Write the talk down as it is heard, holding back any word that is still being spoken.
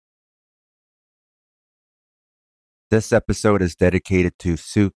This episode is dedicated to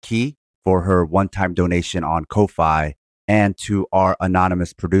Sue Key for her one-time donation on Ko-Fi and to our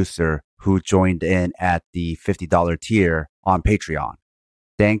anonymous producer who joined in at the $50 tier on Patreon.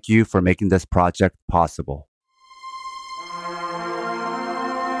 Thank you for making this project possible.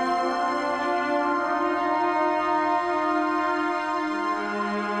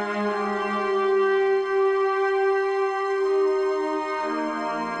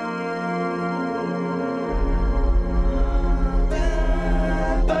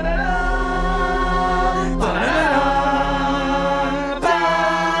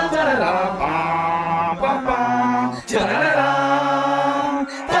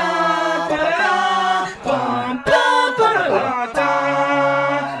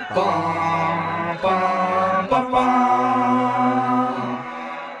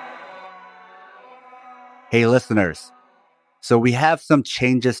 Hey listeners, so we have some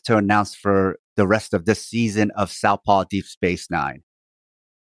changes to announce for the rest of this season of Southpaw Deep Space Nine.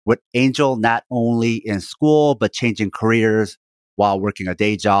 With Angel not only in school, but changing careers while working a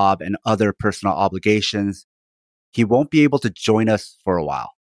day job and other personal obligations, he won't be able to join us for a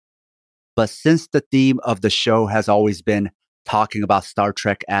while. But since the theme of the show has always been talking about Star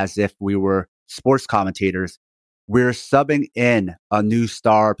Trek as if we were sports commentators, we're subbing in a new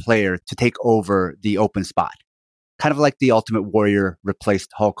star player to take over the open spot. Kind of like the Ultimate Warrior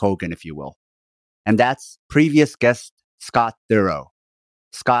replaced Hulk Hogan, if you will. And that's previous guest Scott Thurrow.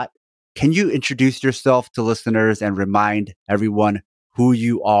 Scott, can you introduce yourself to listeners and remind everyone who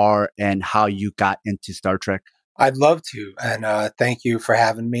you are and how you got into Star Trek? I'd love to. And thank you for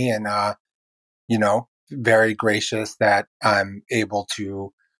having me. And, very gracious that I'm able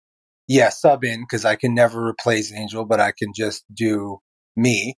to, sub in because I can never replace Angel, but I can just do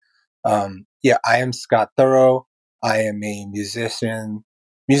me. I am Scott Thurrow. I am a musician,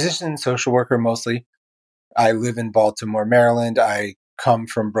 social worker mostly. I live in Baltimore, Maryland. I come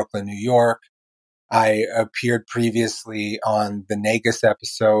from Brooklyn, New York. I appeared previously on the Nagus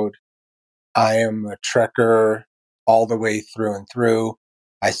episode. I am a Trekker all the way through and through.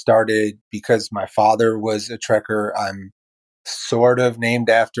 I started because my father was a Trekker. I'm sort of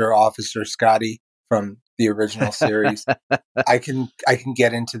named after Officer Scotty from the original series. I can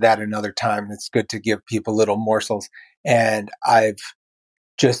get into that another time. It's good to give people little morsels. And I've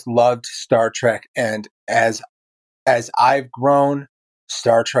just loved Star Trek. And as I've grown,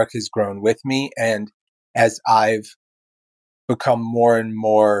 Star Trek has grown with me. And as I've become more and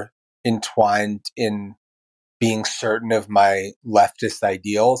more entwined in being certain of my leftist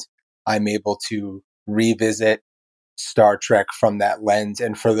ideals, I'm able to revisit Star Trek from that lens.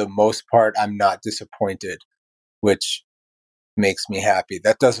 And for the most part, I'm not disappointed, which makes me happy.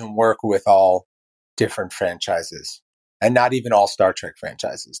 That doesn't work with all different franchises and not even all Star Trek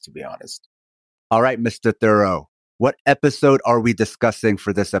franchises, to be honest. All right, Mr. Thurrow, what episode are we discussing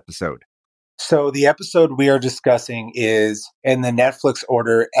for this episode? So the episode we are discussing is in the Netflix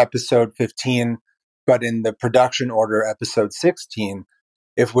order, episode 15, but in the production order, episode 16,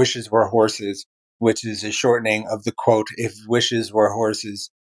 If Wishes Were Horses, which is a shortening of the quote, if wishes were horses,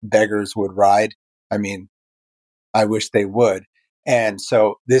 beggars would ride. I mean, I wish they would. And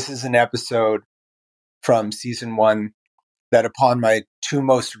so this is an episode from season 1 that upon my 2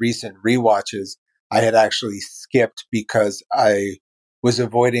 most recent rewatches, I had actually skipped because I was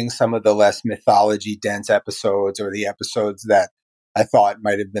avoiding some of the less mythology dense episodes or the episodes that I thought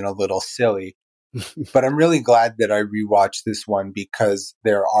might have been a little silly. But I'm really glad that I rewatched this one because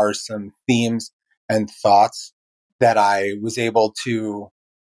there are some themes and thoughts that I was able to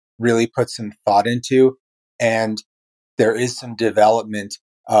really put some thought into. And there is some development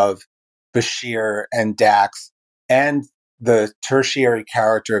of Bashir and Dax and the tertiary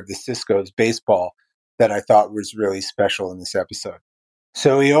character of the Cisco's baseball that I thought was really special in this episode.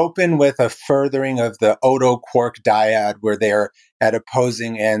 So we open with a furthering of the Odo Quark dyad where they're at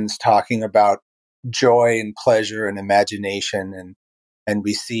opposing ends talking about joy and pleasure and imagination. And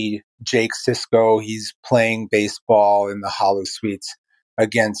we see Jake Sisko, he's playing baseball in the Hollow Suites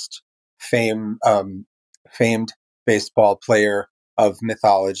against famed baseball player of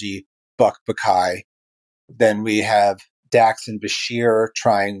mythology, Buck Buckeye. Then we have Dax and Bashir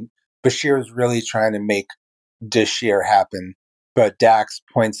Bashir's really trying to make Dashir happen. But Dax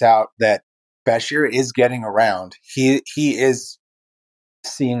points out that Bashir is getting around. He is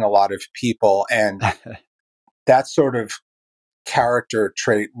seeing a lot of people, and that sort of character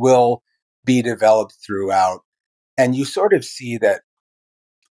trait will be developed throughout. And you sort of see that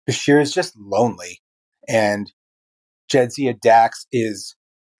Bashir is just lonely, and Jadzia Dax is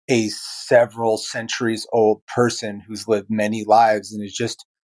a several centuries old person who's lived many lives and is just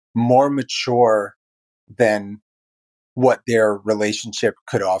more mature than what their relationship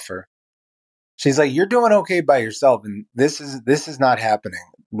could offer. She's like, "You're doing okay by yourself, and this is not happening.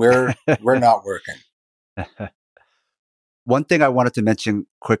 We're not working." One thing I wanted to mention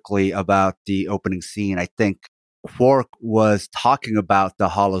quickly about the opening scene, I think Quark was talking about the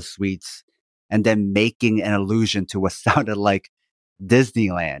Holosuites and then making an allusion to what sounded like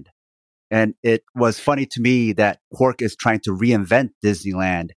Disneyland. And it was funny to me that Quark is trying to reinvent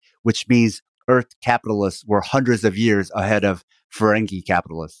Disneyland, which means Earth capitalists were hundreds of years ahead of Ferengi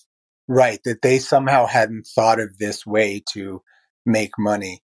capitalists. Right, that they somehow hadn't thought of this way to make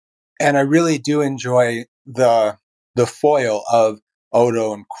money. And I really do enjoy the foil of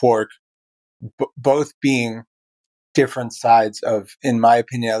Odo and Quark, both being different sides of, in my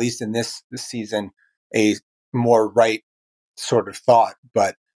opinion, at least in this season, a more right sort of thought.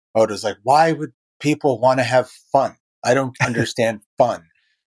 But Odo's like, why would people want to have fun? I don't understand fun.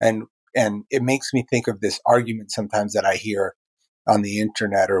 And it makes me think of this argument sometimes that I hear on the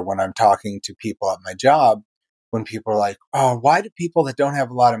internet or when I'm talking to people at my job, when people are like, oh, why do people that don't have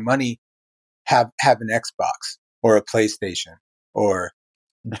a lot of money have an Xbox or a PlayStation or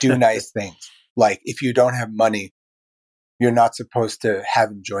do nice things? Like, if you don't have money, you're not supposed to have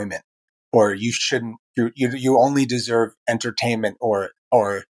enjoyment, or you shouldn't, you only deserve entertainment or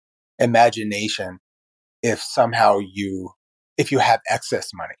imagination if you have excess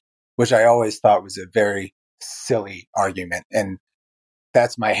money, which I always thought was a very silly argument. And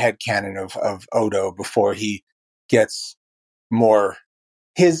that's my headcanon of Odo before he gets more,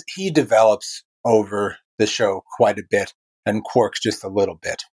 he develops over the show quite a bit and Quark's just a little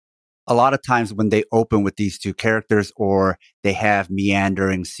bit. A lot of times when they open with these two characters or they have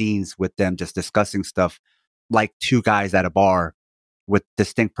meandering scenes with them just discussing stuff like two guys at a bar with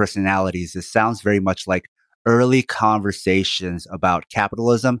distinct personalities, it sounds very much like early conversations about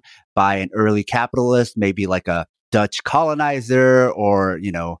capitalism by an early capitalist, maybe like a Dutch colonizer or,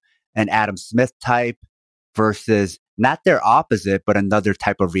 an Adam Smith type versus not their opposite, but another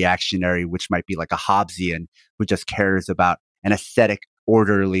type of reactionary, which might be like a Hobbesian who just cares about an aesthetic,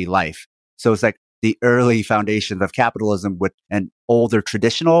 orderly life. So it's like the early foundations of capitalism with an older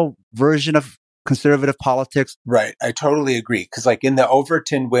traditional version of conservative politics. Right. I totally agree. Because like in the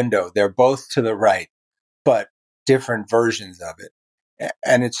Overton window, they're both to the right, but different versions of it.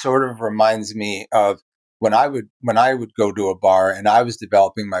 And it sort of reminds me of when I would go to a bar and I was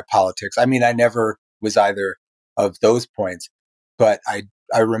developing my politics. I mean, I never was either of those points, but I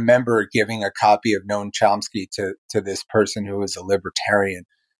remember giving a copy of Noam Chomsky to this person who was a libertarian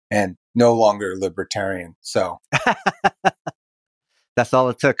and no longer libertarian. So that's all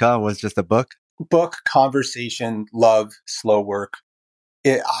it took, huh? Was just a book, conversation, love, slow work.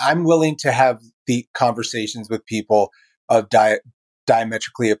 I'm willing to have the conversations with people of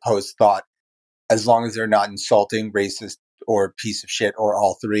diametrically opposed thought, as long as they're not insulting, racist, or piece of shit, or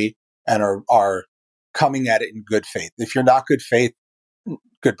all three, and are coming at it in good faith. If you're not good faith,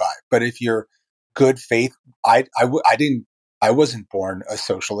 goodbye. But if you're good faith, I wasn't born a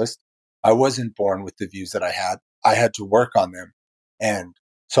socialist. I wasn't born with the views that I had. I had to work on them. And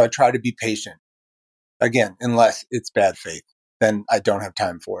so I try to be patient. Again, unless it's bad faith, then I don't have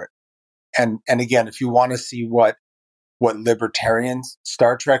time for it. And again, if you want to see what libertarian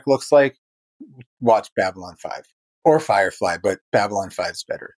Star Trek looks like, watch Babylon 5 or Firefly, but Babylon 5 is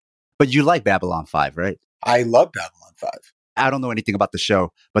better. But you like Babylon 5, right? I love Babylon 5. I don't know anything about the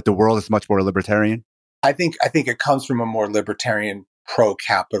show, but the world is much more libertarian. I think it comes from a more libertarian,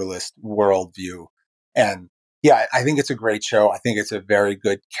 pro-capitalist worldview. And yeah, I think it's a great show. I think it's a very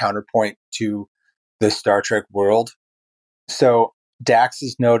good counterpoint to the Star Trek world. So Dax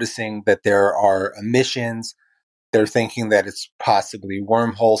is noticing that there are emissions. They're thinking that it's possibly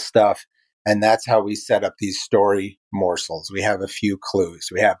wormhole stuff. And that's how we set up these story morsels. We have a few clues.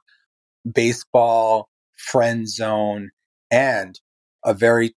 We have baseball, friend zone, and a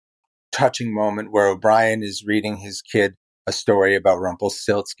very touching moment where O'Brien is reading his kid a story about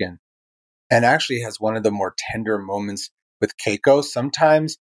Rumpelstiltskin, and actually has one of the more tender moments with Keiko.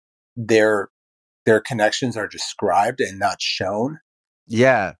 Sometimes their connections are described and not shown.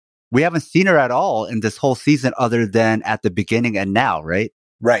 Yeah. We haven't seen her at all in this whole season other than at the beginning and now, right?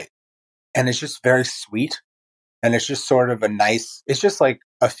 Right. And it's just very sweet. And it's just sort of it's just like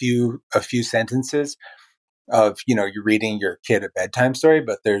a few sentences of, you're reading your kid a bedtime story,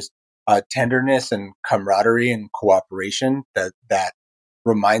 but there's tenderness and camaraderie and cooperation that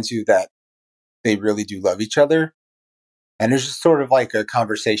reminds you that they really do love each other. And it's just sort of like a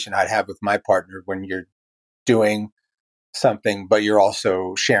conversation I'd have with my partner when you're doing something, but you're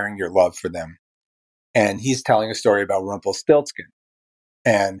also sharing your love for them. And he's telling a story about Rumpelstiltskin.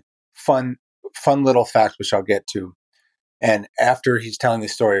 And fun little fact, which I'll get to. And after he's telling the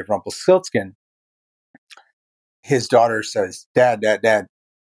story of Rumpelstiltskin, his daughter says, Dad, Dad, Dad,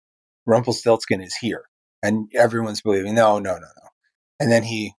 Rumpelstiltskin is here. And everyone's believing, no, no, no, no. And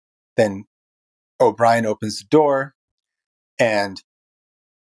then O'Brien opens the door and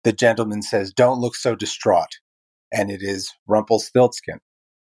the gentleman says, don't look so distraught. And it is Rumpelstiltskin,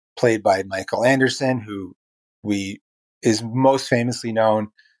 played by Michael Anderson, who is most famously known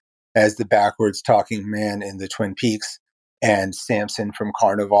as the backwards talking man in the Twin Peaks and Samson from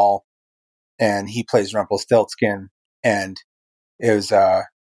Carnival. And he plays Rumpelstiltskin. And it was a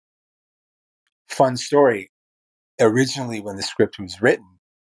fun story. Originally, when the script was written,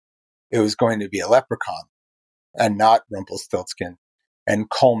 it was going to be a leprechaun and not Rumpelstiltskin. And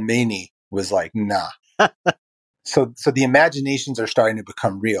Colmany was like, nah. So the imaginations are starting to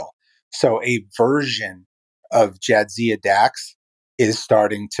become real. So a version of Jadzia Dax is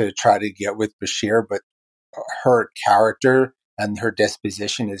starting to try to get with Bashir, but her character and her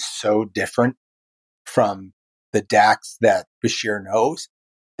disposition is so different from the Dax that Bashir knows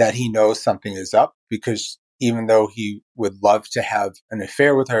that he knows something is up, because even though he would love to have an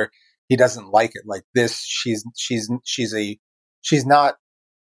affair with her, he doesn't like it like this. She's not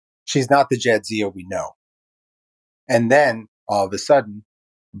the Jadzia we know. And then all of a sudden,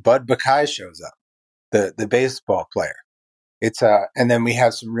 Bud Buckeye shows up, the baseball player. And then we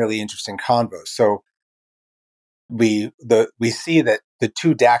have some really interesting convos. So we see that the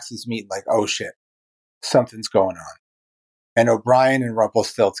two Daxes meet, like, oh shit, something's going on. And O'Brien and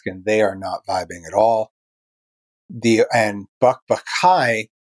Rumpelstiltskin, they are not vibing at all. And Buck Buckeye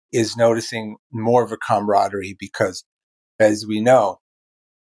is noticing more of a camaraderie because, as we know,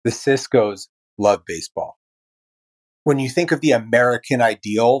 the Siscos love baseball. When you think of the American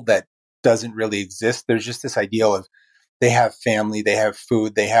ideal that doesn't really exist, there's just this ideal of they have family, they have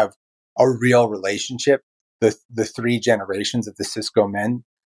food, they have a real relationship. The three generations of the Sisco men,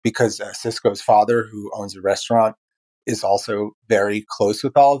 because Sisco's father, who owns a restaurant, is also very close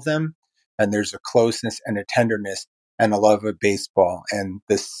with all of them. And there's a closeness and a tenderness and a love of baseball. And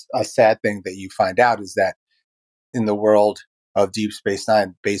a sad thing that you find out is that in the world of Deep Space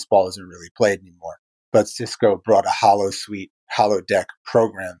Nine, baseball isn't really played anymore. But Sisco brought a holodeck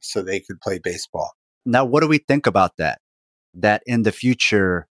program so they could play baseball. Now, what do we think about that? That in the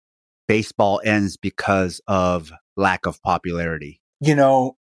future, baseball ends because of lack of popularity? You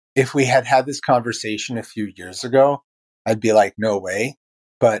know, if we had this conversation a few years ago, I'd be like, no way.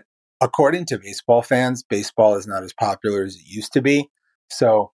 But according to baseball fans, baseball is not as popular as it used to be.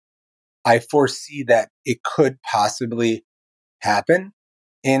 So I foresee that it could possibly happen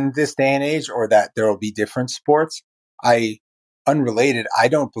in this day and age, or that there will be different sports. Unrelated, I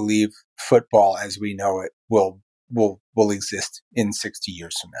don't believe football as we know it will exist in 60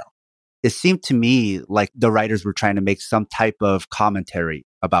 years from now. It seemed to me like the writers were trying to make some type of commentary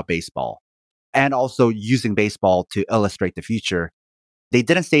about baseball and also using baseball to illustrate the future. They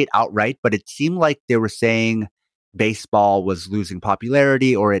didn't say it outright, but it seemed like they were saying baseball was losing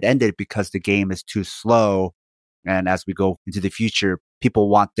popularity or it ended because the game is too slow. And as we go into the future, people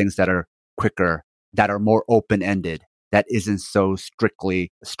want things that are quicker, that are more open-ended, that isn't so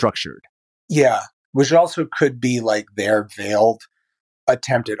strictly structured. Yeah, which also could be like their veiled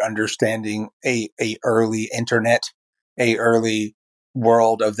attempt at understanding a early internet, a early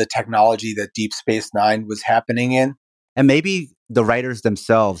world of the technology that Deep Space Nine was happening in. And maybe the writers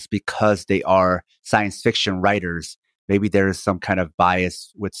themselves, because they are science fiction writers, maybe there is some kind of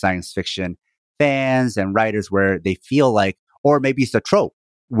bias with science fiction fans and writers where they feel like, or maybe it's a trope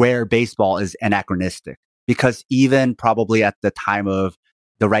where baseball is anachronistic, because even probably at the time of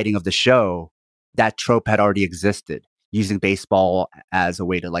the writing of the show, that trope had already existed, using baseball as a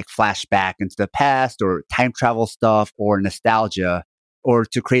way to like flash back into the past or time travel stuff or nostalgia, or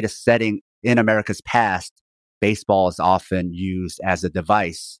to create a setting in America's past. Baseball is often used as a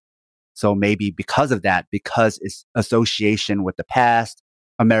device. So maybe because of that, because it's association with the past,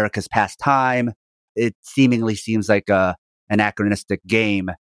 America's past time, it seemingly seems like a anachronistic game.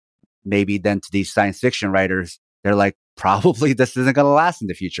 Maybe then to these science fiction writers, they're like, probably this isn't going to last in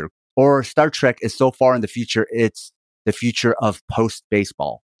the future. Or Star Trek is so far in the future, it's the future of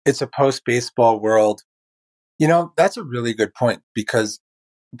post-baseball. It's a post-baseball world. You know, that's a really good point, because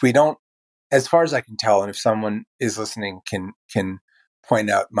we don't, as far as I can tell, and if someone is listening can point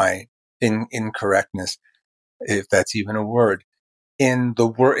out my incorrectness, if that's even a word, in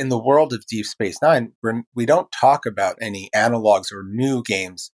the world of Deep Space Nine, we don't talk about any analogs or new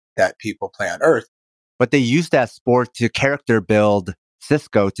games that people play on Earth. But they use that sport to character build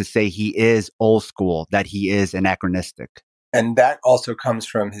Sisko to say he is old school, that he is anachronistic. And that also comes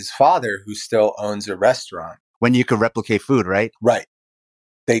from his father, who still owns a restaurant. When you could replicate food, right? Right.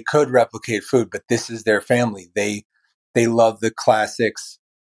 They could replicate food, but this is their family. They love the classics.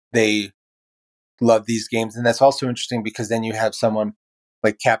 They love these games. And that's also interesting because then you have someone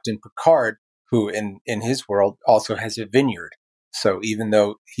like Captain Picard, who in his world also has a vineyard. So even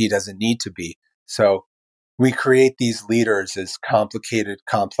though he doesn't need to be. So we create these leaders as complicated,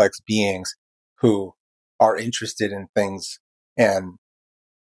 complex beings who are interested in things. And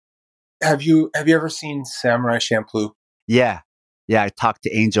have you ever seen Samurai Champloo? Yeah. Yeah. I talked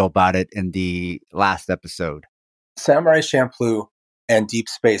to Angel about it in the last episode. Samurai Champloo and Deep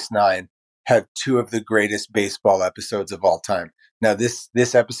Space Nine have two of the greatest baseball episodes of all time. Now,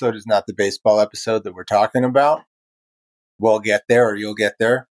 this episode is not the baseball episode that we're talking about. We'll get there, or you'll get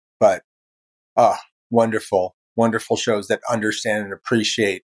there. But wonderful, wonderful shows that understand and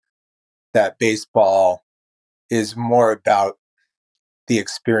appreciate that baseball is more about the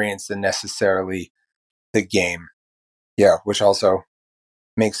experience than necessarily the game. Yeah, which also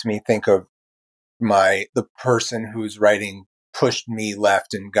makes me think of the person whose writing pushed me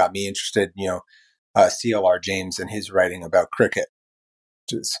left and got me interested, C.L.R. James and his writing about cricket,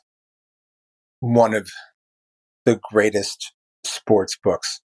 which is one of the greatest sports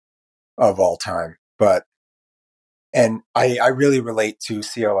books of all time. And I really relate to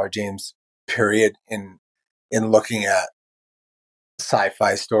C.L.R. James, period, in looking at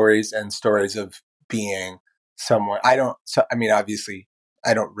sci-fi stories and stories of being someone. Obviously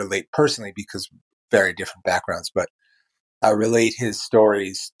I don't relate personally because very different backgrounds, but I relate his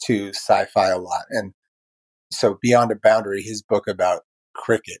stories to sci-fi a lot. And so Beyond a Boundary, his book about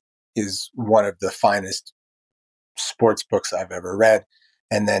cricket, is one of the finest sports books I've ever read.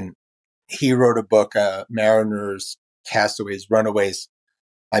 And then he wrote a book, Mariners, Castaways, Runaways.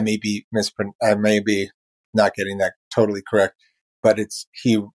 I may be not getting that totally correct, but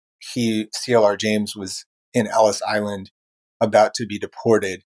C.L.R. James was in Ellis Island about to be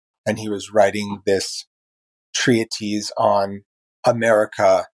deported, and he was writing this treatise on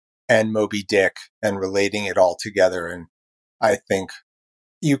America and Moby Dick and relating it all together. And I think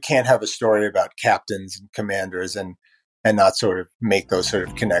you can't have a story about captains and commanders and not sort of make those sort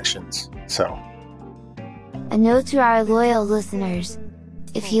of connections. So, a note to our loyal listeners: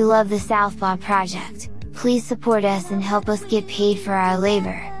 if you love the Southpaw Project, please support us and help us get paid for our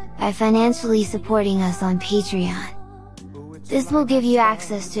labor by financially supporting us on Patreon. This will give you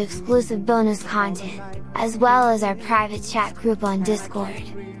access to exclusive bonus content, as well as our private chat group on Discord.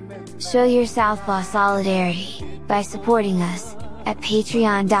 Show your Southpaw solidarity by supporting us at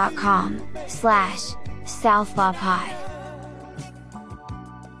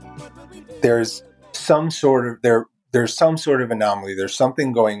patreon.com/southpawpod. There's some sort of anomaly. There's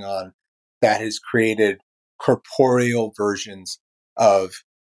something going on that has created corporeal versions of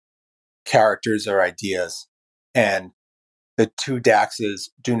characters or ideas, and the two Daxes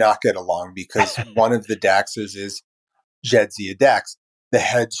do not get along because one of the Daxes is Jadzia Dax, the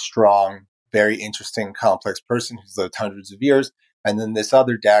headstrong, very interesting, complex person who's lived hundreds of years, and then this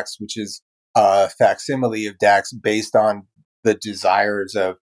other Dax, which is a facsimile of Dax based on the desires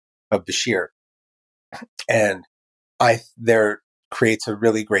of Bashir. And there creates a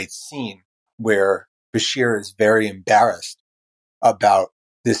really great scene where Bashir is very embarrassed about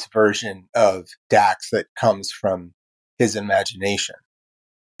this version of Dax that comes from his imagination.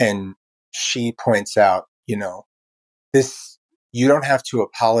 And she points out, you don't have to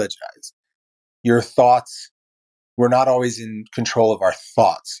apologize. Your thoughts, we're not always in control of our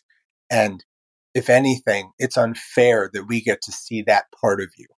thoughts. And if anything, it's unfair that we get to see that part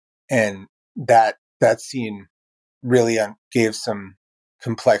of you. And that scene really gave some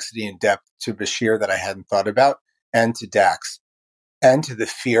complexity and depth to Bashir that I hadn't thought about, and to Dax, and to the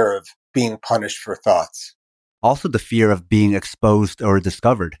fear of being punished for thoughts. Also the fear of being exposed or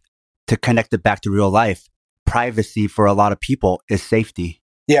discovered. To connect it back to real life, privacy for a lot of people is safety.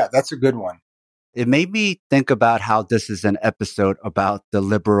 Yeah, that's a good one. It made me think about how this is an episode about the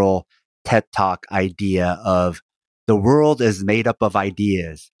liberal TED Talk idea of the world is made up of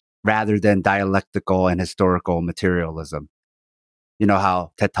ideas rather than dialectical and historical materialism. You know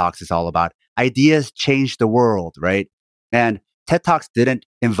how TED Talks is all about ideas change the world, right? And TED Talks didn't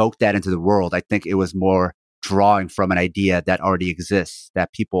invoke that into the world. I think it was more drawing from an idea that already exists,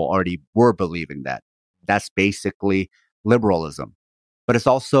 that people already were believing that. That's basically liberalism. But it's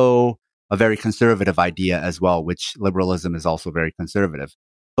also a very conservative idea as well, which liberalism is also very conservative.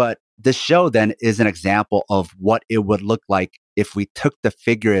 But this show then is an example of what it would look like if we took the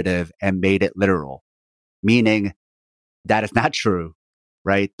figurative and made it literal, meaning that is not true,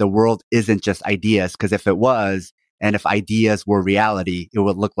 right? The world isn't just ideas, because if it was, and if ideas were reality, it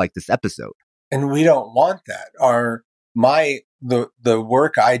would look like this episode. And we don't want that. The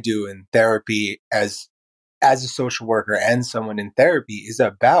work I do in therapy as a social worker and someone in therapy is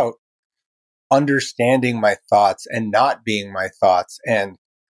about understanding my thoughts and not being my thoughts. And,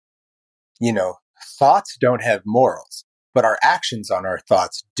 thoughts don't have morals, but our actions on our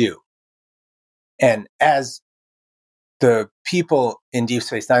thoughts do. And as the people in Deep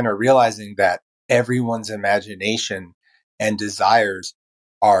Space Nine are realizing that everyone's imagination and desires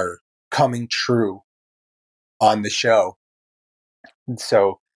are coming true on the show. And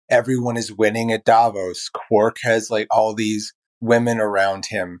so everyone is winning at Davos. Quark has like all these women around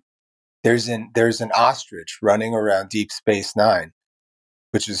him. There's an ostrich running around Deep Space Nine,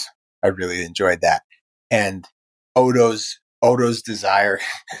 I really enjoyed that. And Odo's desire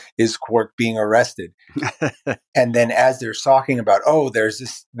is Quark being arrested. And then as they're talking about,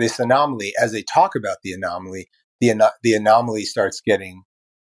 there's this anomaly, as they talk about the anomaly, the anomaly starts getting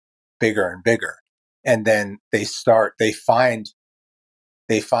bigger and bigger. And then they find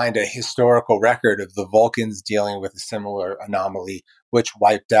a historical record of the Vulcans dealing with a similar anomaly, which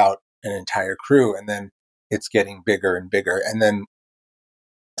wiped out an entire crew. And then it's getting bigger and bigger. And then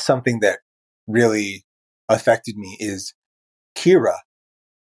something that really affected me is Kira.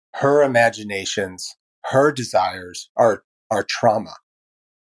 Her imaginations, her desires are trauma.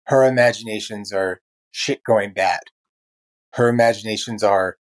 Her imaginations are shit going bad. Her imaginations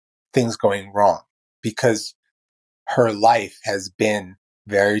are things going wrong because her life has been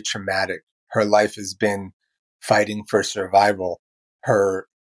very traumatic. Her life has been fighting for survival. Her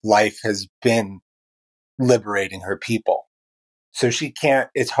life has been liberating her people. So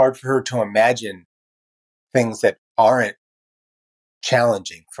it's hard for her to imagine things that aren't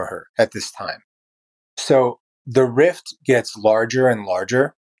challenging for her at this time. So the rift gets larger and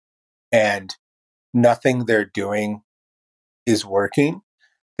larger, and nothing they're doing is working.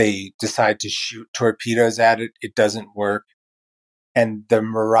 They decide to shoot torpedoes at it. It doesn't work. And the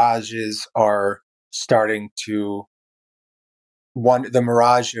mirages are starting to the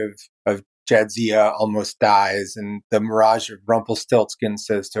mirage of Jadzia almost dies, and the mirage of Rumpelstiltskin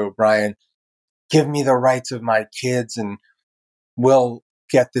says to O'Brien, "Give me the rights of my kids and we'll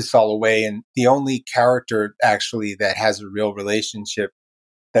get this all away." And the only character actually that has a real relationship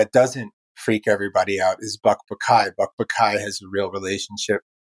that doesn't freak everybody out is Buck Bakai. Buck Bakai has a real relationship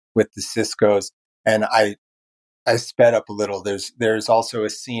with the Siskos. And I sped up a little. There's also a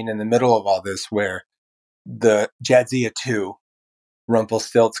scene in the middle of all this where the Jadzia 2,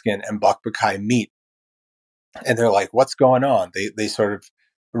 Rumpelstiltskin, and Buck Bakai meet. And they're like, what's going on? They sort of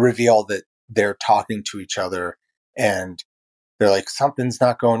reveal that they're talking to each other, and they're like, something's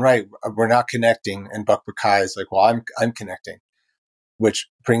not going right. We're not connecting. And Buck Bakai is like, well, I'm connecting, which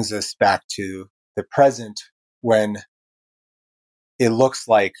brings us back to the present when it looks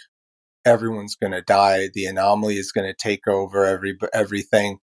like everyone's going to die. The anomaly is going to take over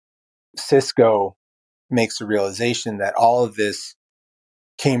everything. Sisko makes a realization that all of this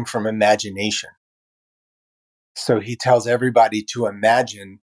came from imagination. So he tells everybody to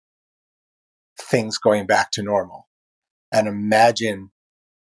imagine things going back to normal and imagine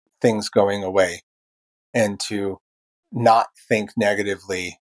things going away and to not think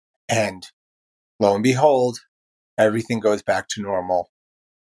negatively. And lo and behold, everything goes back to normal.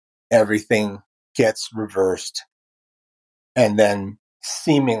 Everything gets reversed. And then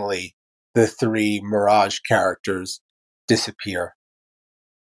seemingly the three Mirage characters disappear.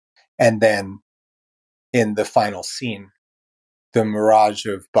 And then in the final scene, the Mirage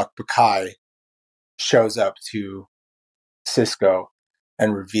of Buck Bakai shows up to Sisko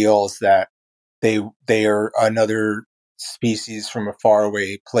and reveals that they are another species from a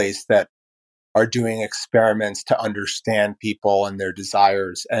faraway place that are doing experiments to understand people and their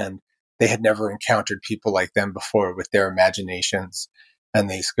desires. And they had never encountered people like them before with their imaginations. And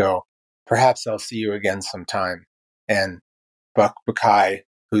they go, perhaps I'll see you again sometime. And Buck Bakai,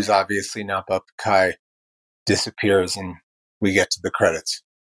 who's obviously not Buck Bakai, disappears, and we get to the credits.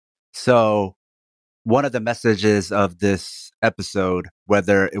 So one of the messages of this episode,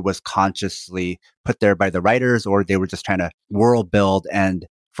 whether it was consciously put there by the writers or they were just trying to world build, and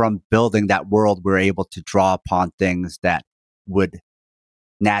from building that world, we're able to draw upon things that would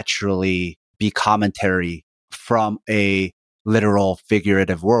naturally be commentary from a literal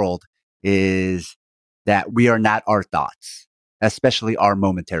figurative world, is that we are not our thoughts, especially our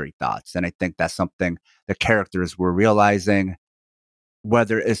momentary thoughts. And I think that's something the characters were realizing,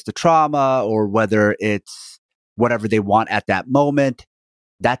 whether it's the trauma or whether it's whatever they want at that moment.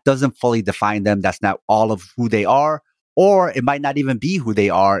 That doesn't fully define them. That's not all of who they are. Or it might not even be who they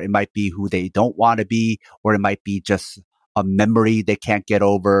are. It might be who they don't want to be, or it might be just a memory they can't get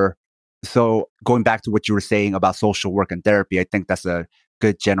over. So going back to what you were saying about social work and therapy, I think that's a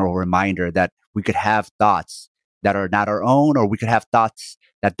good general reminder that we could have thoughts that are not our own, or we could have thoughts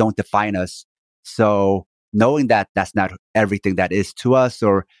that don't define us. So knowing that that's not everything that is to us,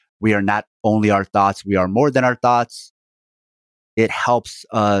 or we are not only our thoughts, we are more than our thoughts, it helps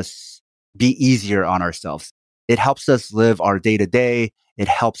us be easier on ourselves. It helps us live our day to day. It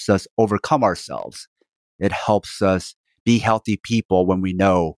helps us overcome ourselves. It helps us be healthy people when we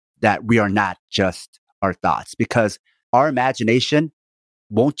know that we are not just our thoughts, because our imagination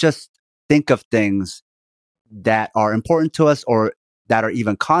won't just think of things that are important to us or that are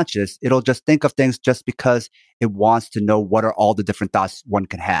even conscious. It'll just think of things just because it wants to know what are all the different thoughts one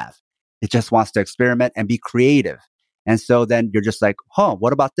can have. It just wants to experiment and be creative. And so then you're just like,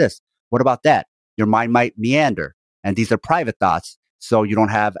 what about this? What about that? Your mind might meander. And these are private thoughts. So you don't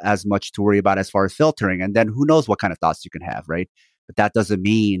have as much to worry about as far as filtering. And then who knows what kind of thoughts you can have, right? But that doesn't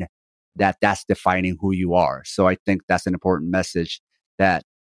mean that that's defining who you are. So I think that's an important message that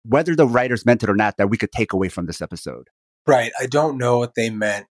whether the writers meant it or not, that we could take away from this episode. Right. I don't know what they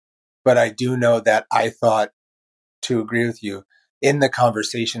meant, but I do know that I thought, to agree with you, in the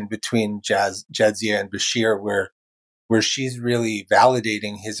conversation between Jadzia and Bashir, where she's really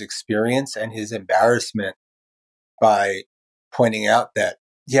validating his experience and his embarrassment by pointing out that,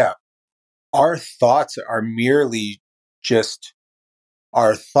 yeah, our thoughts are merely just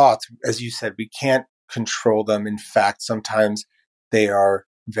our thoughts. As you said, we can't control them. In fact, sometimes they are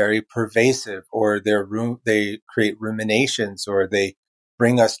very pervasive, or they create ruminations, or they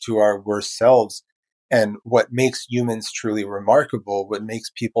bring us to our worst selves. And what makes humans truly remarkable, what makes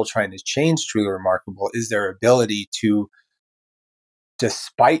people trying to change truly remarkable, is their ability to,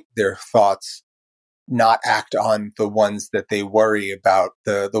 despite their thoughts, not act on the ones that they worry about,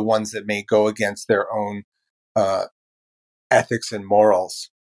 the ones that may go against their own ethics and morals.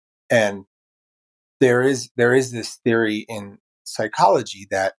 And there is this theory in psychology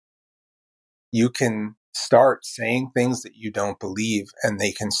that you can start saying things that you don't believe, and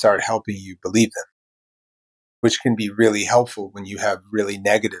they can start helping you believe them, which can be really helpful when you have really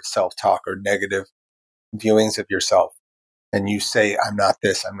negative self-talk or negative viewings of yourself. And you say, I'm not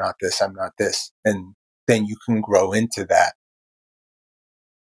this, I'm not this, I'm not this. And then you can grow into that.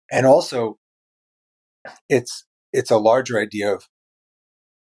 And also, it's a larger idea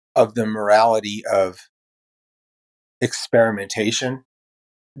of the morality of experimentation.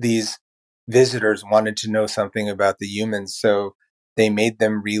 These visitors wanted to know something about the humans, so they made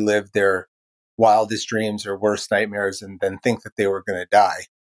them relive their wildest dreams or worst nightmares and then think that they were going to die.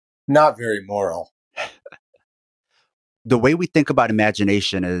 Not very moral. The way we think about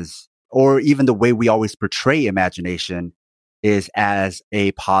imagination is, or even the way we always portray imagination, is as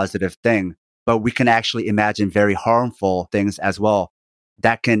a positive thing. But we can actually imagine very harmful things as well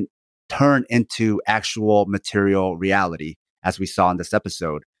that can turn into actual material reality, as we saw in this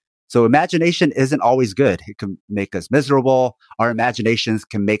episode. So imagination isn't always good. It can make us miserable. Our imaginations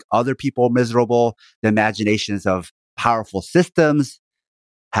can make other people miserable. The imaginations of powerful systems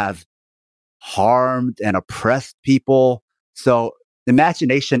have harmed and oppressed people. So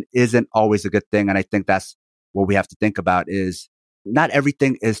imagination isn't always a good thing. And I think that's what we have to think about is not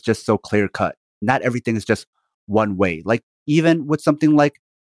everything is just so clear cut. Not everything is just one way. Like even with something like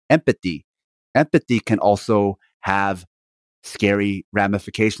empathy, empathy can also have scary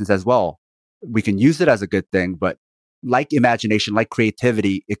ramifications as well. We can use it as a good thing, but like imagination, like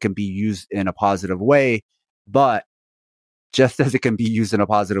creativity, it can be used in a positive way. But just as it can be used in a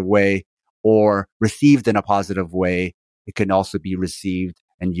positive way or received in a positive way, it can also be received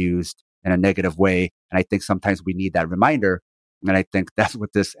and used in a negative way. And I think sometimes we need that reminder. And I think that's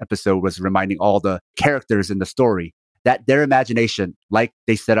what this episode was reminding all the characters in the story, that their imagination, like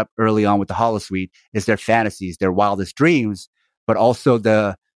they set up early on with the holosuite, is their fantasies, their wildest dreams, but also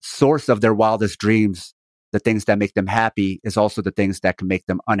the source of their wildest dreams, the things that make them happy, is also the things that can make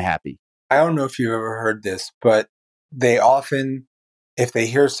them unhappy. I don't know if you've ever heard this, but they often, if they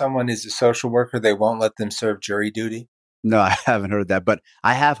hear someone is a social worker, they won't let them serve jury duty. No, I haven't heard that, but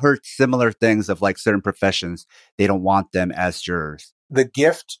I have heard similar things of like certain professions. They don't want them as jurors. The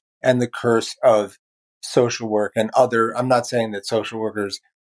gift and the curse of social work and other, I'm not saying that social workers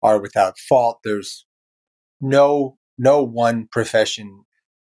are without fault. There's no one profession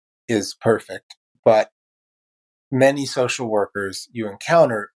is perfect, but many social workers you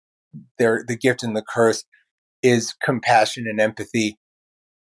encounter, the gift and the curse is compassion and empathy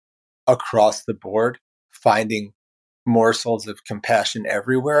across the board, finding morsels of compassion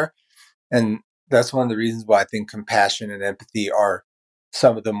everywhere. And that's one of the reasons why I think compassion and empathy are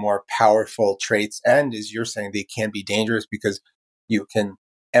some of the more powerful traits. And as you're saying, they can be dangerous because you can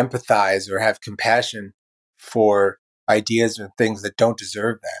empathize or have compassion for ideas and things that don't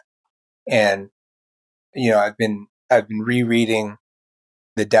deserve that. And, I've been rereading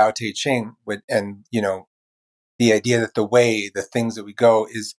the Tao Te Ching and, the idea that the things that we go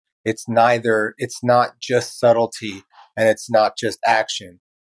is, it's not just subtlety and it's not just action.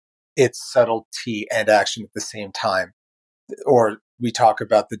 It's subtlety and action at the same time. Or we talk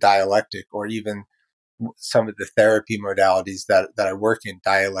about the dialectic, or even some of the therapy modalities that I work in,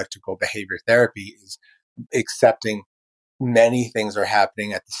 dialectical behavior therapy, is accepting many things are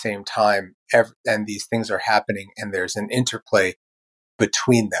happening at the same time. And these things are happening and there's an interplay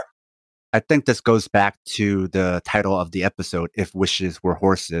between them. I think this goes back to the title of the episode, If Wishes Were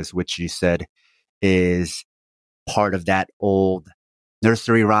Horses, which you said is part of that old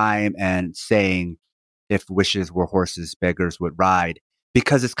nursery rhyme and saying, if wishes were horses, beggars would ride.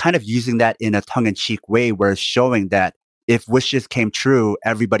 Because it's kind of using that in a tongue-in-cheek way where it's showing that if wishes came true,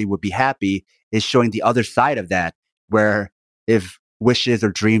 everybody would be happy. Is showing the other side of that, where if wishes or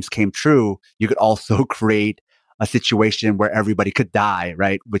dreams came true, you could also create a situation where everybody could die,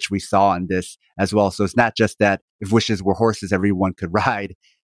 right? Which we saw in this as well. So it's not just that if wishes were horses, everyone could ride.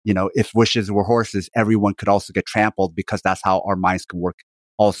 If wishes were horses, everyone could also get trampled, because that's how our minds could work.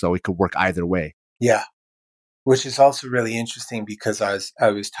 Also, it could work either way. Yeah. Which is also really interesting, because I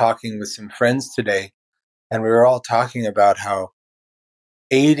was talking with some friends today, and we were all talking about how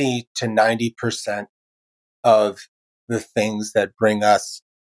 80 to 90% of the things that bring us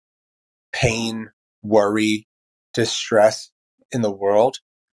pain, worry, distress in the world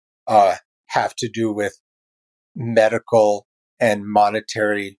have to do with medical and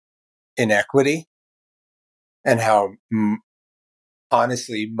monetary inequity, and how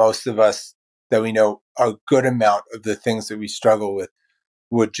honestly, most of us that we know, a good amount of the things that we struggle with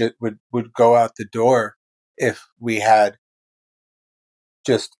would go out the door if we had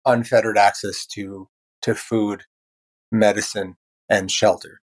just unfettered access to food, medicine, and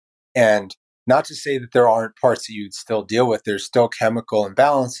shelter. And not to say that there aren't parts that you'd still deal with. There's still chemical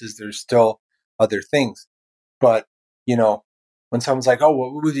imbalances. There's still other things. But, when someone's like, oh,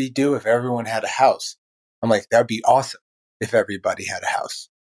 what would we do if everyone had a house? I'm like, that'd be awesome if everybody had a house.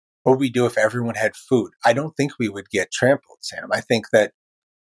 What would we do if everyone had food? I don't think we would get trampled, Sam. I think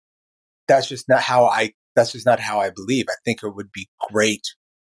that's just not how I believe. I think it would be great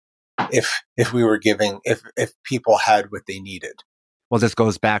if people had what they needed. Well, this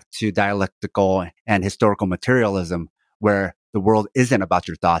goes back to dialectical and historical materialism, where the world isn't about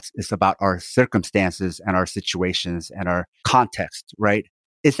your thoughts. It's about our circumstances and our situations and our context, right?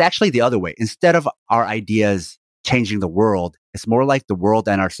 It's actually the other way. Instead of our ideas changing the world, it's more like the world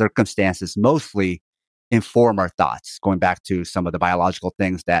and our circumstances mostly inform our thoughts, going back to some of the biological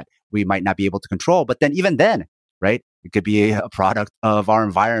things that we might not be able to control. But then even then, right? It could be a product of our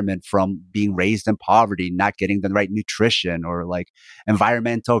environment, from being raised in poverty, not getting the right nutrition, or like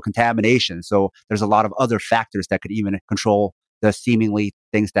environmental contamination. So there's a lot of other factors that could even control the seemingly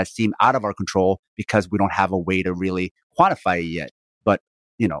things that seem out of our control, because we don't have a way to really quantify it yet. But,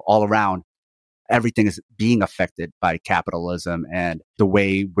 all around, everything is being affected by capitalism and the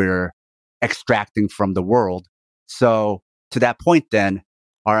way we're extracting from the world. So to that point, then,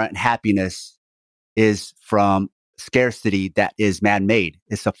 our unhappiness is from scarcity that is man-made.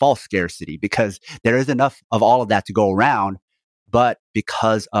 It's a false scarcity, because there is enough of all of that to go around. But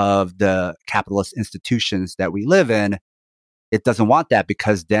because of the capitalist institutions that we live in, it doesn't want that,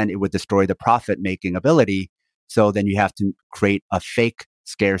 because then it would destroy the profit-making ability. So then you have to create a fake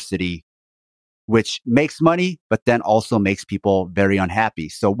scarcity, which makes money, but then also makes people very unhappy.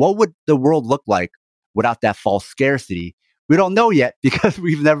 So what would the world look like without that false scarcity? We don't know yet, because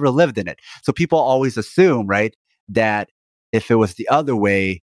we've never lived in it. So people always assume, right, that if it was the other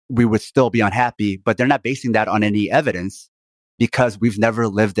way, we would still be unhappy, but they're not basing that on any evidence, because we've never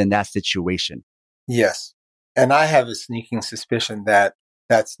lived in that situation. Yes. And I have a sneaking suspicion that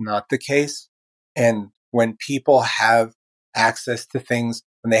that's not the case. And when people have access to things,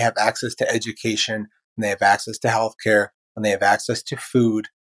 when they have access to education, when they have access to healthcare, when they have access to food,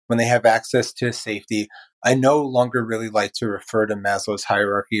 when they have access to safety, I no longer really like to refer to Maslow's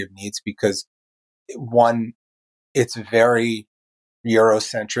hierarchy of needs, because one, it's very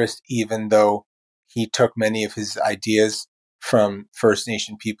Eurocentrist, even though he took many of his ideas from First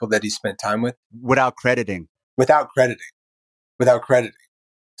Nation people that he spent time with. Without crediting.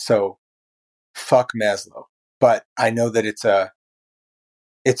 So fuck Maslow. But I know that it's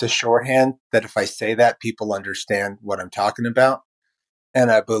a shorthand that if I say that, people understand what I'm talking about. And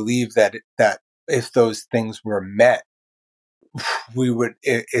I believe that if those things were met, we would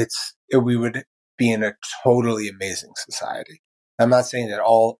be in a totally amazing society. I'm not saying that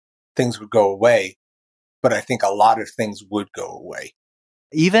all things would go away, but I think a lot of things would go away.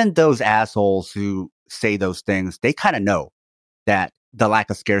 Even those assholes who say those things, they kind of know that the lack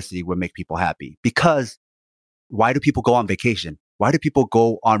of scarcity would make people happy. Because why do people go on vacation? Why do people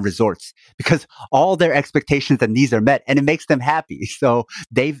go on resorts? Because all their expectations and needs are met and it makes them happy. So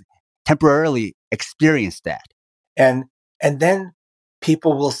they've temporarily experienced that. And then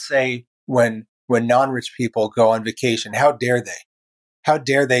people will say when non-rich people go on vacation, how dare they? How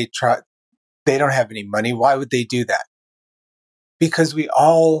dare they try? They don't have any money. Why would they do that? Because we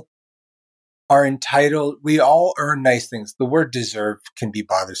all are entitled. We all earn nice things. The word deserve can be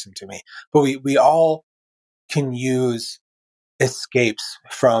bothersome to me, but we all can use escapes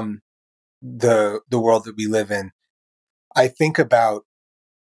from the world that we live in. I think about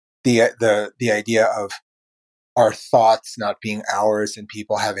the idea of our thoughts not being ours and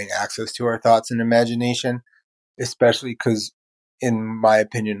people having access to our thoughts and imagination, especially because, in my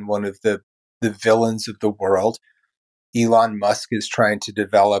opinion, one of the villains of the world, Elon Musk, is trying to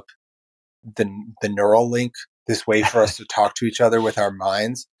develop the Neuralink, this way for us to talk to each other with our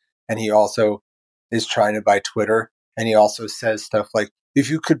minds. And he also is trying to buy Twitter. And he also says stuff like, if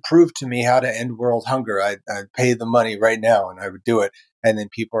you could prove to me how to end world hunger, I'd pay the money right now and I would do it. And then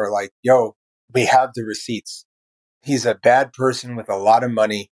people are like, yo, we have the receipts. He's a bad person with a lot of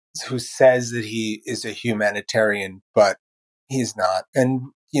money who says that he is a humanitarian, but he's not.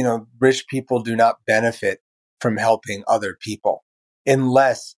 And, rich people do not benefit from helping other people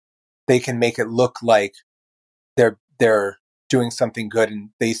unless they can make it look like they're doing something good,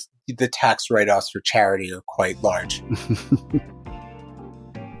 and the tax write-offs for charity are quite large.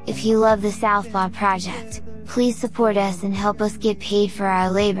 If you love the Southpaw Project, please support us and help us get paid for our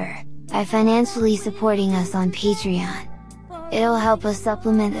labor by financially supporting us on Patreon. It'll help us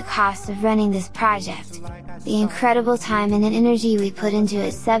supplement the cost of running this project, the incredible time and energy we put into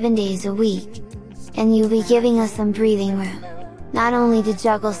it 7 days a week. And you'll be giving us some breathing room, not only to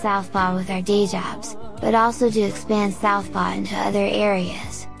juggle Southpaw with our day jobs, but also to expand Southpaw into other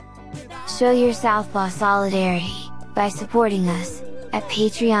areas. Show your Southpaw solidarity by supporting us at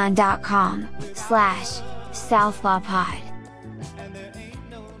patreon.com/southpawpod.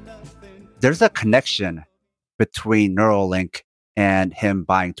 There's a connection between Neuralink and him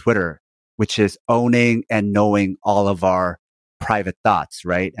buying Twitter, which is owning and knowing all of our private thoughts,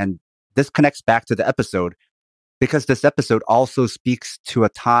 right? And this connects back to the episode, because this episode also speaks to a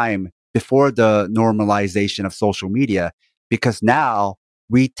time before the normalization of social media, because now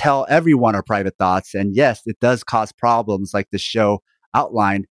we tell everyone our private thoughts. And yes, it does cause problems like the show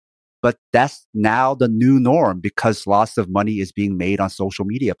outlined, but that's now the new norm because lots of money is being made on social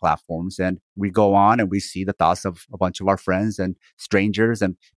media platforms. And we go on and we see the thoughts of a bunch of our friends and strangers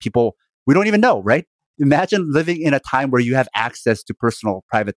and people we don't even know, right? Imagine living in a time where you have access to personal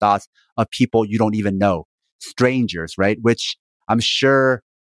private thoughts of people you don't even know, strangers, right? Which I'm sure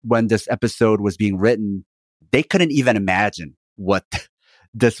when this episode was being written, they couldn't even imagine what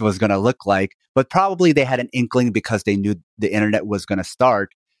this was going to look like, but probably they had an inkling because they knew the internet was going to start,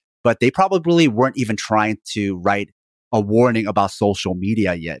 but they probably weren't even trying to write a warning about social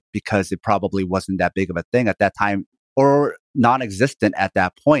media yet because it probably wasn't that big of a thing at that time or non-existent at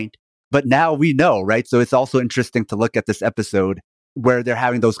that point. But now we know, right? So it's also interesting to look at this episode where they're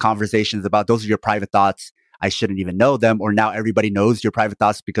having those conversations about those are your private thoughts. I shouldn't even know them. Or now everybody knows your private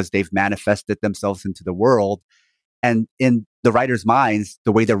thoughts because they've manifested themselves into the world. And in the writers' minds,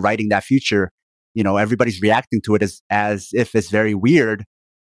 the way they're writing that future, everybody's reacting to it as if it's very weird,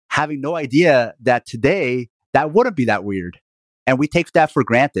 having no idea that today that wouldn't be that weird. And we take that for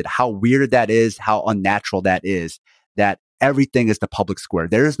granted, how weird that is, how unnatural that is, that everything is the public square.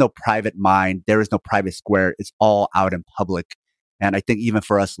 There is no private mind. There is no private square. It's all out in public. And I think even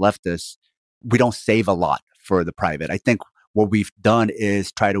for us leftists, we don't save a lot for the private. I think what we've done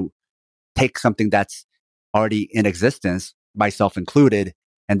is try to take something that's already in existence, myself included,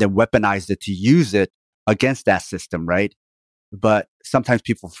 and then weaponize it to use it against that system, right? But sometimes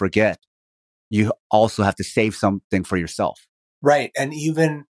people forget you also have to save something for yourself. Right. And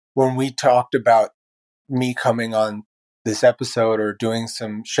even when we talked about me coming on this episode or doing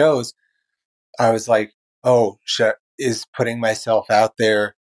some shows, I was like, oh, shit, is putting myself out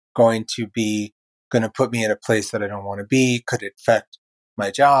there going to put me in a place that I don't want to be? Could it affect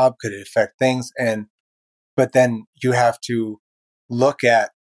my job? Could it affect things? But then you have to look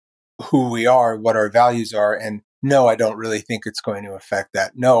at who we are, what our values are. And no, I don't really think it's going to affect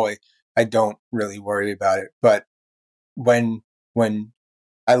that. No, I don't really worry about it. But when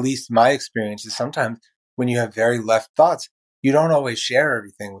at least my experience is sometimes when you have very left thoughts, you don't always share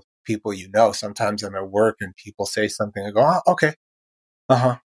everything with people you know. Sometimes I'm at work and people say something, I go, oh, okay,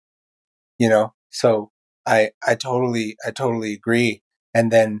 Uh-huh. You know, so I totally agree.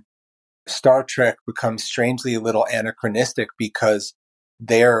 And then Star Trek becomes strangely a little anachronistic because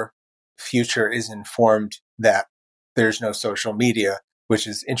their future is informed that there's no social media, which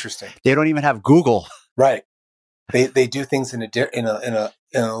is interesting. They don't even have Google. Right. They do things in a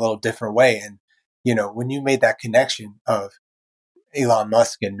little different way. And, you know, when you made that connection of Elon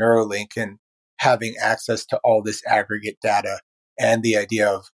Musk and Neuralink and having access to all this aggregate data and the idea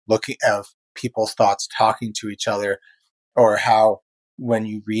of looking at people's thoughts talking to each other, or how when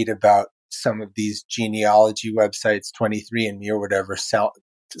you read about some of these genealogy websites, 23andMe or whatever,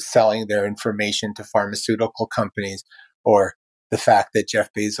 selling their information to pharmaceutical companies, or the fact that Jeff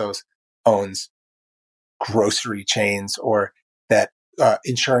Bezos owns grocery chains, or that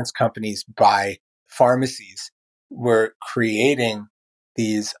insurance companies buy pharmacies, we're creating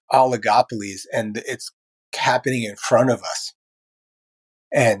these oligopolies, and it's happening in front of us,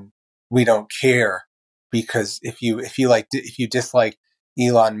 and we don't care. Because if you dislike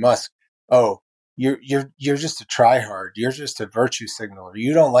Elon Musk, oh, you're just a tryhard, you're just a virtue signaler,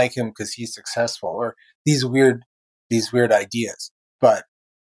 you don't like him because he's successful, or these weird ideas. But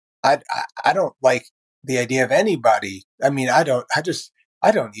I don't like the idea of anybody. I mean, I don't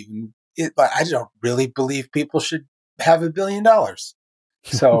really believe people should have $1 billion.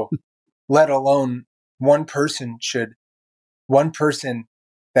 So let alone one person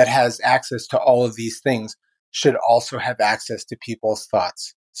that has access to all of these things should also have access to people's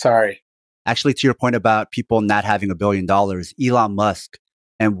thoughts. Sorry. Actually, to your point about people not having $1 billion, Elon Musk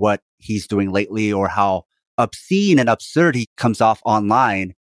and what he's doing lately, or how obscene and absurd he comes off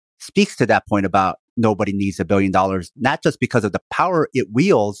online, speaks to that point about nobody needs $1 billion, not just because of the power it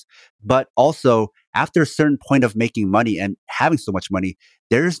wields, but also after a certain point of making money and having so much money,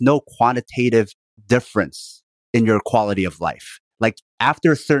 there's no quantitative difference in your quality of life. Like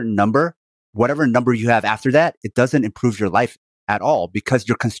after a certain number, whatever number you have after that, it doesn't improve your life at all because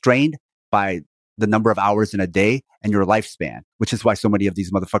you're constrained by the number of hours in a day and your lifespan, which is why so many of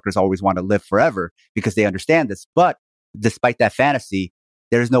these motherfuckers always want to live forever because they understand this. But despite that fantasy,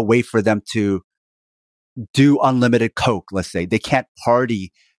 there's no way for them to do unlimited coke, let's say. They can't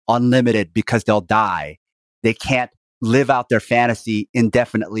party unlimited because they'll die. They can't live out their fantasy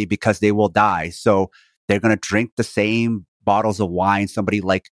indefinitely because they will die. So they're going to drink the same bottles of wine, somebody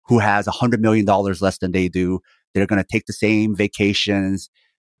like who has $100 million less than they do. They're going to take the same vacations.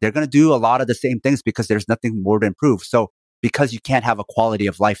 They're going to do a lot of the same things because there's nothing more to improve. So because you can't have a quality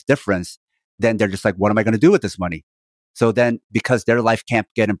of life difference, then they're just like, what am I going to do with this money? So then because their life can't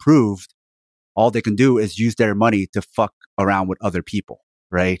get improved, all they can do is use their money to fuck around with other people,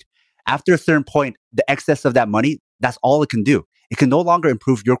 right? After a certain point, the excess of that money, that's all it can do. It can no longer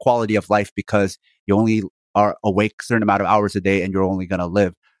improve your quality of life because you only are awake a certain amount of hours a day and you're only going to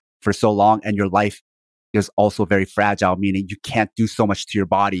live for so long. And your life is also very fragile, meaning you can't do so much to your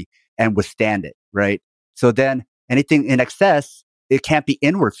body and withstand it, right? So then anything in excess, it can't be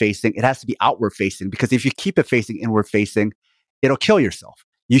inward facing. It has to be outward facing, because if you keep it facing inward facing, it'll kill yourself.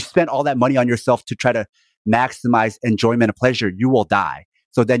 You spend all that money on yourself to try to maximize enjoyment and pleasure, you will die.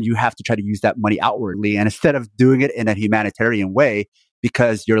 So then you have to try to use that money outwardly. And instead of doing it in a humanitarian way,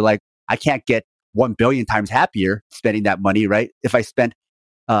 because you're like, I can't get 1 billion times happier spending that money, right? If I spend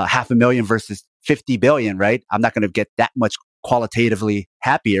 500,000 versus 50 billion, right? I'm not going to get that much qualitatively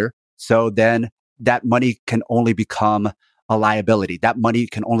happier. So then that money can only become a liability. That money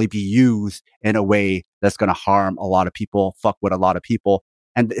can only be used in a way that's going to harm a lot of people, fuck with a lot of people.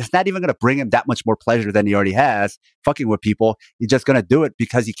 And it's not even going to bring him that much more pleasure than he already has fucking with people. He's just going to do it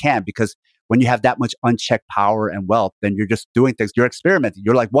because he can. Because when you have that much unchecked power and wealth, then you're just doing things. You're experimenting.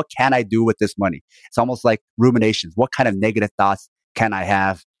 You're like, what can I do with this money? It's almost like ruminations. What kind of negative thoughts can I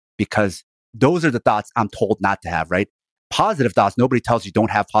have? Because those are the thoughts I'm told not to have, right? Positive thoughts, nobody tells you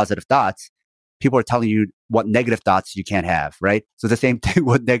don't have positive thoughts. People are telling you what negative thoughts you can't have, right? So the same thing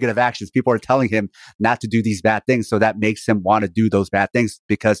with negative actions. People are telling him not to do these bad things. So that makes him want to do those bad things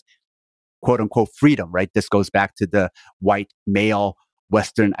because, quote unquote, freedom, right? This goes back to the white male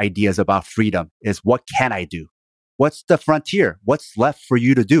Western ideas about freedom is what can I do? What's the frontier? What's left for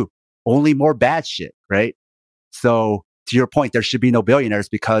you to do? Only more bad shit, right? So to your point, there should be no billionaires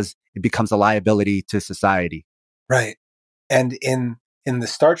because it becomes a liability to society. Right. And in the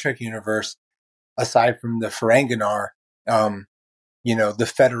Star Trek universe, aside from the Ferenginar,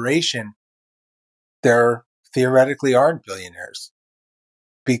 the Federation, there theoretically aren't billionaires.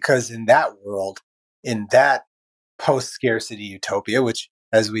 Because in that world, in that post-scarcity utopia, which,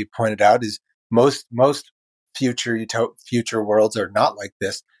 as we pointed out, is most future worlds are not like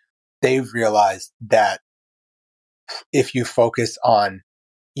this, they've realized that if you focus on,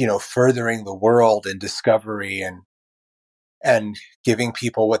 furthering the world and discovery and giving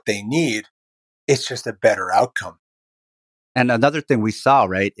people what they need, it's just a better outcome. And another thing we saw,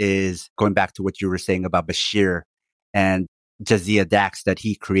 right, is going back to what you were saying about Bashir and Jadzia Dax that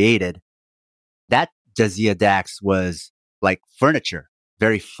he created. That Jadzia Dax was like furniture,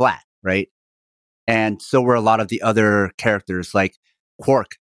 very flat, right? And so were a lot of the other characters, like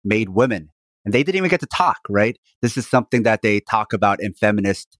Quark made women, and they didn't even get to talk, right? This is something that they talk about in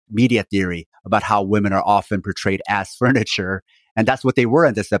feminist media theory about how women are often portrayed as furniture. And that's what they were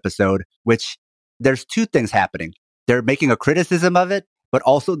in this episode, which there's two things happening. They're making a criticism of it, but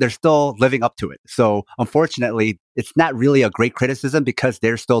also they're still living up to it. So unfortunately, it's not really a great criticism because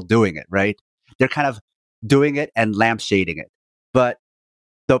they're still doing it, right? They're kind of doing it and lampshading it. But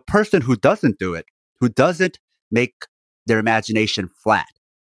the person who doesn't do it, who doesn't make their imagination flat,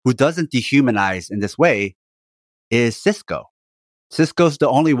 who doesn't dehumanize in this way, is Sisko. Sisko's the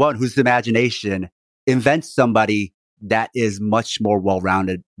only one whose imagination invents somebody that is much more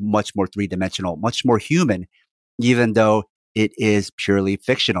well-rounded, much more three-dimensional, much more human, even though it is purely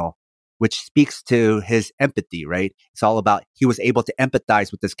fictional, which speaks to his empathy, right? It's all about, he was able to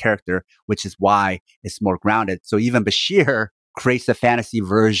empathize with this character, which is why it's more grounded. So even Bashir creates a fantasy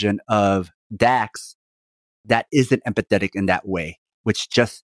version of Dax that isn't empathetic in that way, which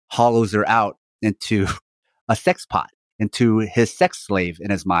just hollows her out into a sex pot, into his sex slave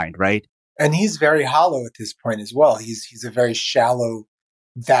in his mind, right? And he's very hollow at this point as well. He's a very shallow,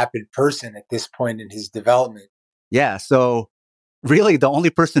 vapid person at this point in his development. Yeah, so really the only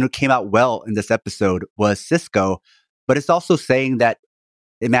person who came out well in this episode was Sisko, but it's also saying that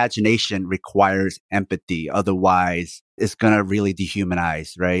imagination requires empathy. Otherwise, it's going to really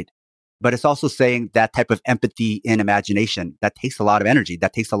dehumanize, right? But it's also saying that type of empathy in imagination, that takes a lot of energy,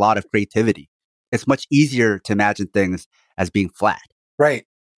 that takes a lot of creativity. It's much easier to imagine things as being flat. Right.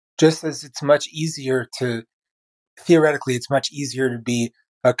 Just as it's much easier theoretically, it's much easier to be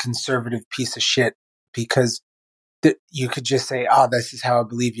a conservative piece of shit because you could just say, "Oh, this is how I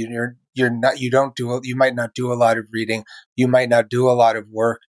believe you." You might not do a lot of reading. You might not do a lot of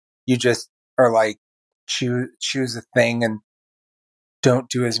work. You just are like, choose a thing and don't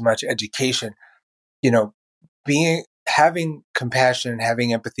do as much education. Having compassion,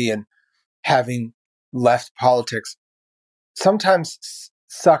 having empathy, and having left politics sometimes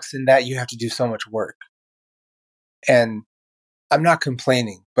sucks in that you have to do so much work. And I'm not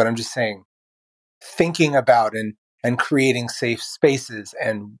complaining, but I'm just saying, thinking about and creating safe spaces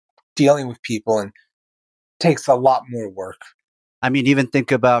and dealing with people and takes a lot more work. I mean, even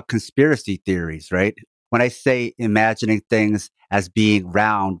think about conspiracy theories, right? When I say imagining things as being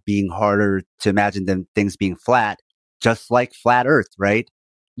round, being harder to imagine than things being flat, just like flat Earth, right?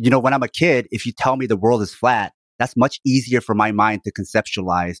 When I'm a kid, if you tell me the world is flat, that's much easier for my mind to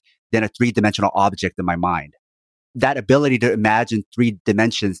conceptualize than a three-dimensional object in my mind. That ability to imagine three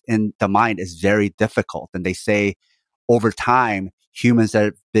dimensions in the mind is very difficult. And they say over time, humans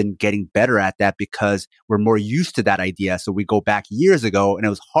have been getting better at that because we're more used to that idea. So we go back years ago and it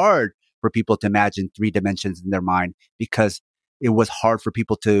was hard for people to imagine three dimensions in their mind because it was hard for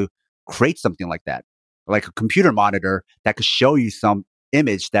people to create something like that, like a computer monitor that could show you some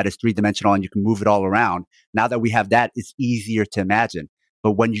image that is three-dimensional and you can move it all around. Now that we have that, it's easier to imagine.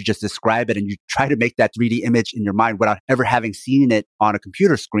 But when you just describe it and you try to make that 3D image in your mind without ever having seen it on a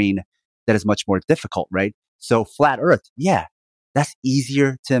computer screen, that is much more difficult, right? So flat Earth, yeah, that's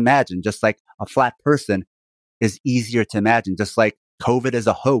easier to imagine. Just like a flat person is easier to imagine. Just like COVID is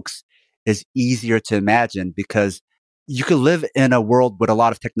a hoax is easier to imagine because you could live in a world with a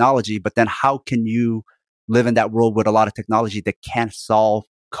lot of technology, but then how can you live in that world with a lot of technology that can't solve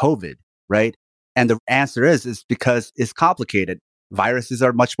COVID, right? And the answer is because it's complicated. Viruses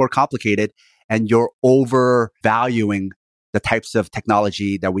are much more complicated and you're overvaluing the types of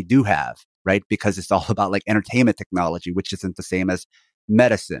technology that we do have, right? Because it's all about like entertainment technology, which isn't the same as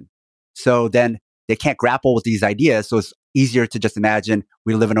medicine. So then they can't grapple with these ideas. So it's easier to just imagine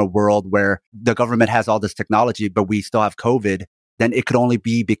we live in a world where the government has all this technology, but we still have COVID. Then it could only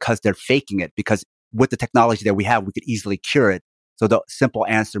be because they're faking it, because with the technology that we have, we could easily cure it. So the simple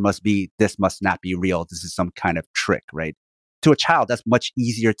answer must be, this must not be real. This is some kind of trick, right? To a child, that's much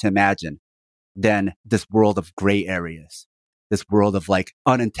easier to imagine than this world of gray areas, this world of like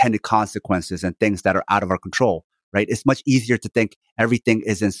unintended consequences and things that are out of our control, right? It's much easier to think everything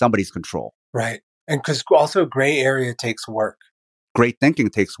is in somebody's control. Right. And because also gray area takes work. Great thinking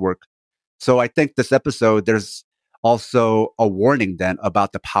takes work. So I think this episode, there's also a warning then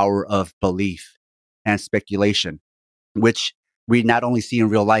about the power of belief and speculation, which we not only see in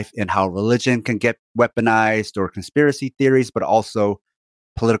real life in how religion can get weaponized or conspiracy theories, but also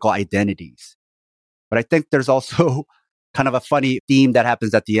political identities. But I think there's also kind of a funny theme that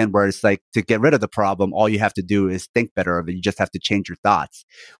happens at the end where it's like to get rid of the problem, all you have to do is think better of it. You just have to change your thoughts,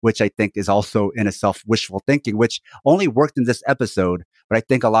 which I think is also in itself wishful thinking, which only worked in this episode. But I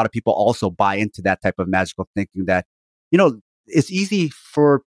think a lot of people also buy into that type of magical thinking that, it's easy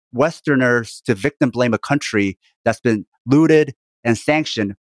for Westerners to victim blame a country that's been looted and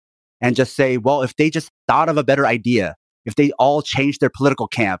sanctioned and just say, well, if they just thought of a better idea, if they all changed their political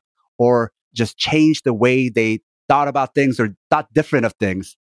camp or just changed the way they thought about things or thought different of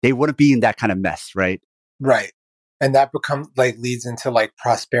things, they wouldn't be in that kind of mess, right? Right. And that becomes leads into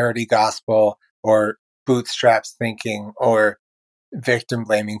prosperity gospel or bootstraps thinking or victim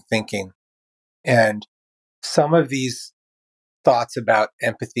blaming thinking. And some of these thoughts about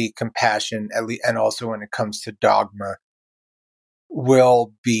empathy, compassion, and also when it comes to dogma,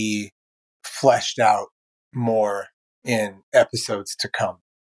 will be fleshed out more in episodes to come.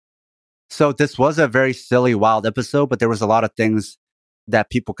 So this was a very silly, wild episode, but there was a lot of things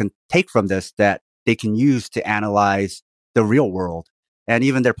that people can take from this that they can use to analyze the real world and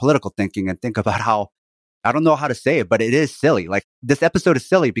even their political thinking and think about how, I don't know how to say it, but it is silly. Like this episode is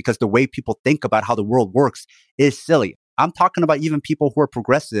silly because the way people think about how the world works is silly. I'm talking about even people who are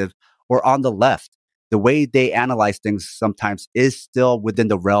progressive or on the left. The way they analyze things sometimes is still within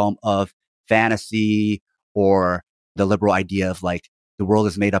the realm of fantasy or the liberal idea of like the world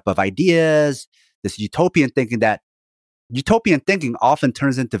is made up of ideas, this utopian thinking often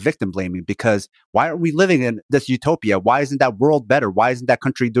turns into victim blaming because why aren't we living in this utopia? Why isn't that world better? Why isn't that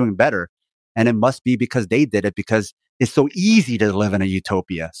country doing better? And it must be because they did it because it's so easy to live in a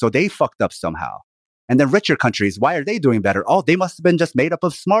utopia. So they fucked up somehow. And then richer countries, why are they doing better? Oh, they must have been just made up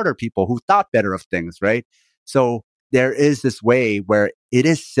of smarter people who thought better of things, right? So there is this way where it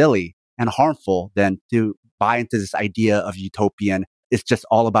is silly and harmful then to buy into this idea of utopian. It's just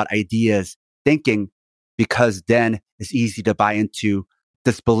all about ideas thinking because then it's easy to buy into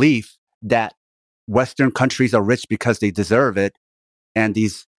this belief that Western countries are rich because they deserve it. And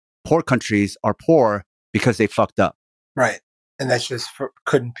these poor countries are poor because they fucked up. Right. And that's just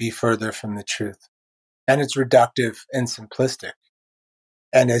couldn't be further from the truth. And it's reductive and simplistic.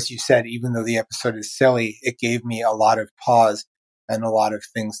 And as you said, even though the episode is silly, it gave me a lot of pause and a lot of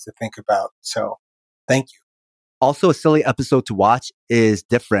things to think about. So thank you. Also, a silly episode to watch is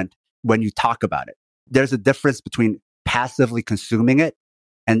different when you talk about it. There's a difference between passively consuming it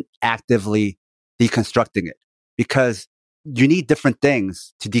and actively deconstructing it because you need different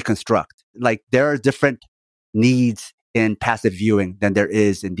things to deconstruct. Like there are different needs in passive viewing than there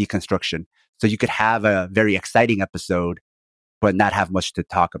is in deconstruction. So you could have a very exciting episode, but not have much to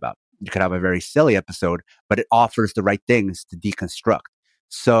talk about. You could have a very silly episode, but it offers the right things to deconstruct.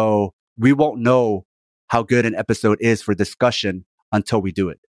 So we won't know how good an episode is for discussion until we do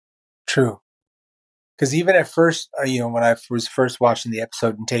it. True. Because even at first, when I was first watching the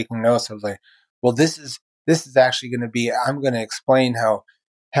episode and taking notes, I was like, well, this is actually going to be, I'm going to explain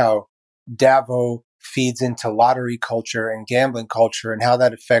how Davo feeds into lottery culture and gambling culture and how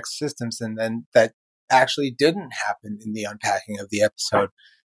that affects systems. And then that actually didn't happen in the unpacking of the episode.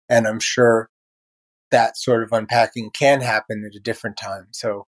 And I'm sure that sort of unpacking can happen at a different time.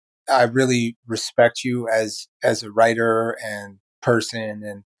 So I really respect you as a writer and person.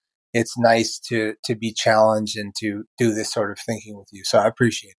 And it's nice to be challenged and to do this sort of thinking with you. So I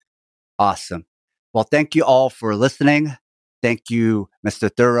appreciate it. Awesome. Well, thank you all for listening. Thank you,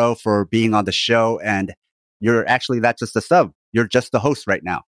 Mr. Thorough, for being on the show. And you're actually not just a sub. You're just the host right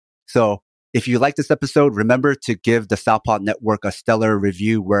now. So if you like this episode, remember to give the Southpaw Network a stellar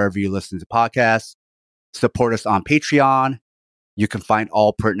review wherever you listen to podcasts. Support us on Patreon. You can find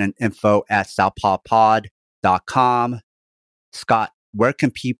all pertinent info at southpawpod.com. Scott, where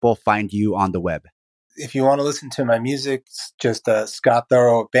can people find you on the web? If you want to listen to my music, it's just Scott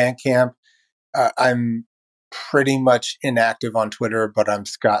Thorough at Bandcamp. I'm pretty much inactive on Twitter, but I'm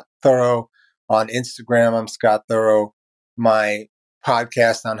Scott Thorough. On Instagram, I'm Scott Thorough. My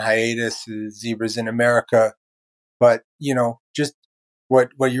podcast on hiatus is Zebras in America. But, just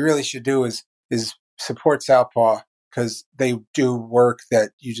what you really should do is support Southpaw because they do work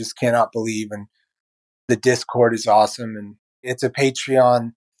that you just cannot believe. And the Discord is awesome. And it's a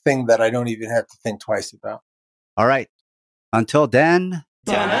Patreon thing that I don't even have to think twice about. All right. Until then.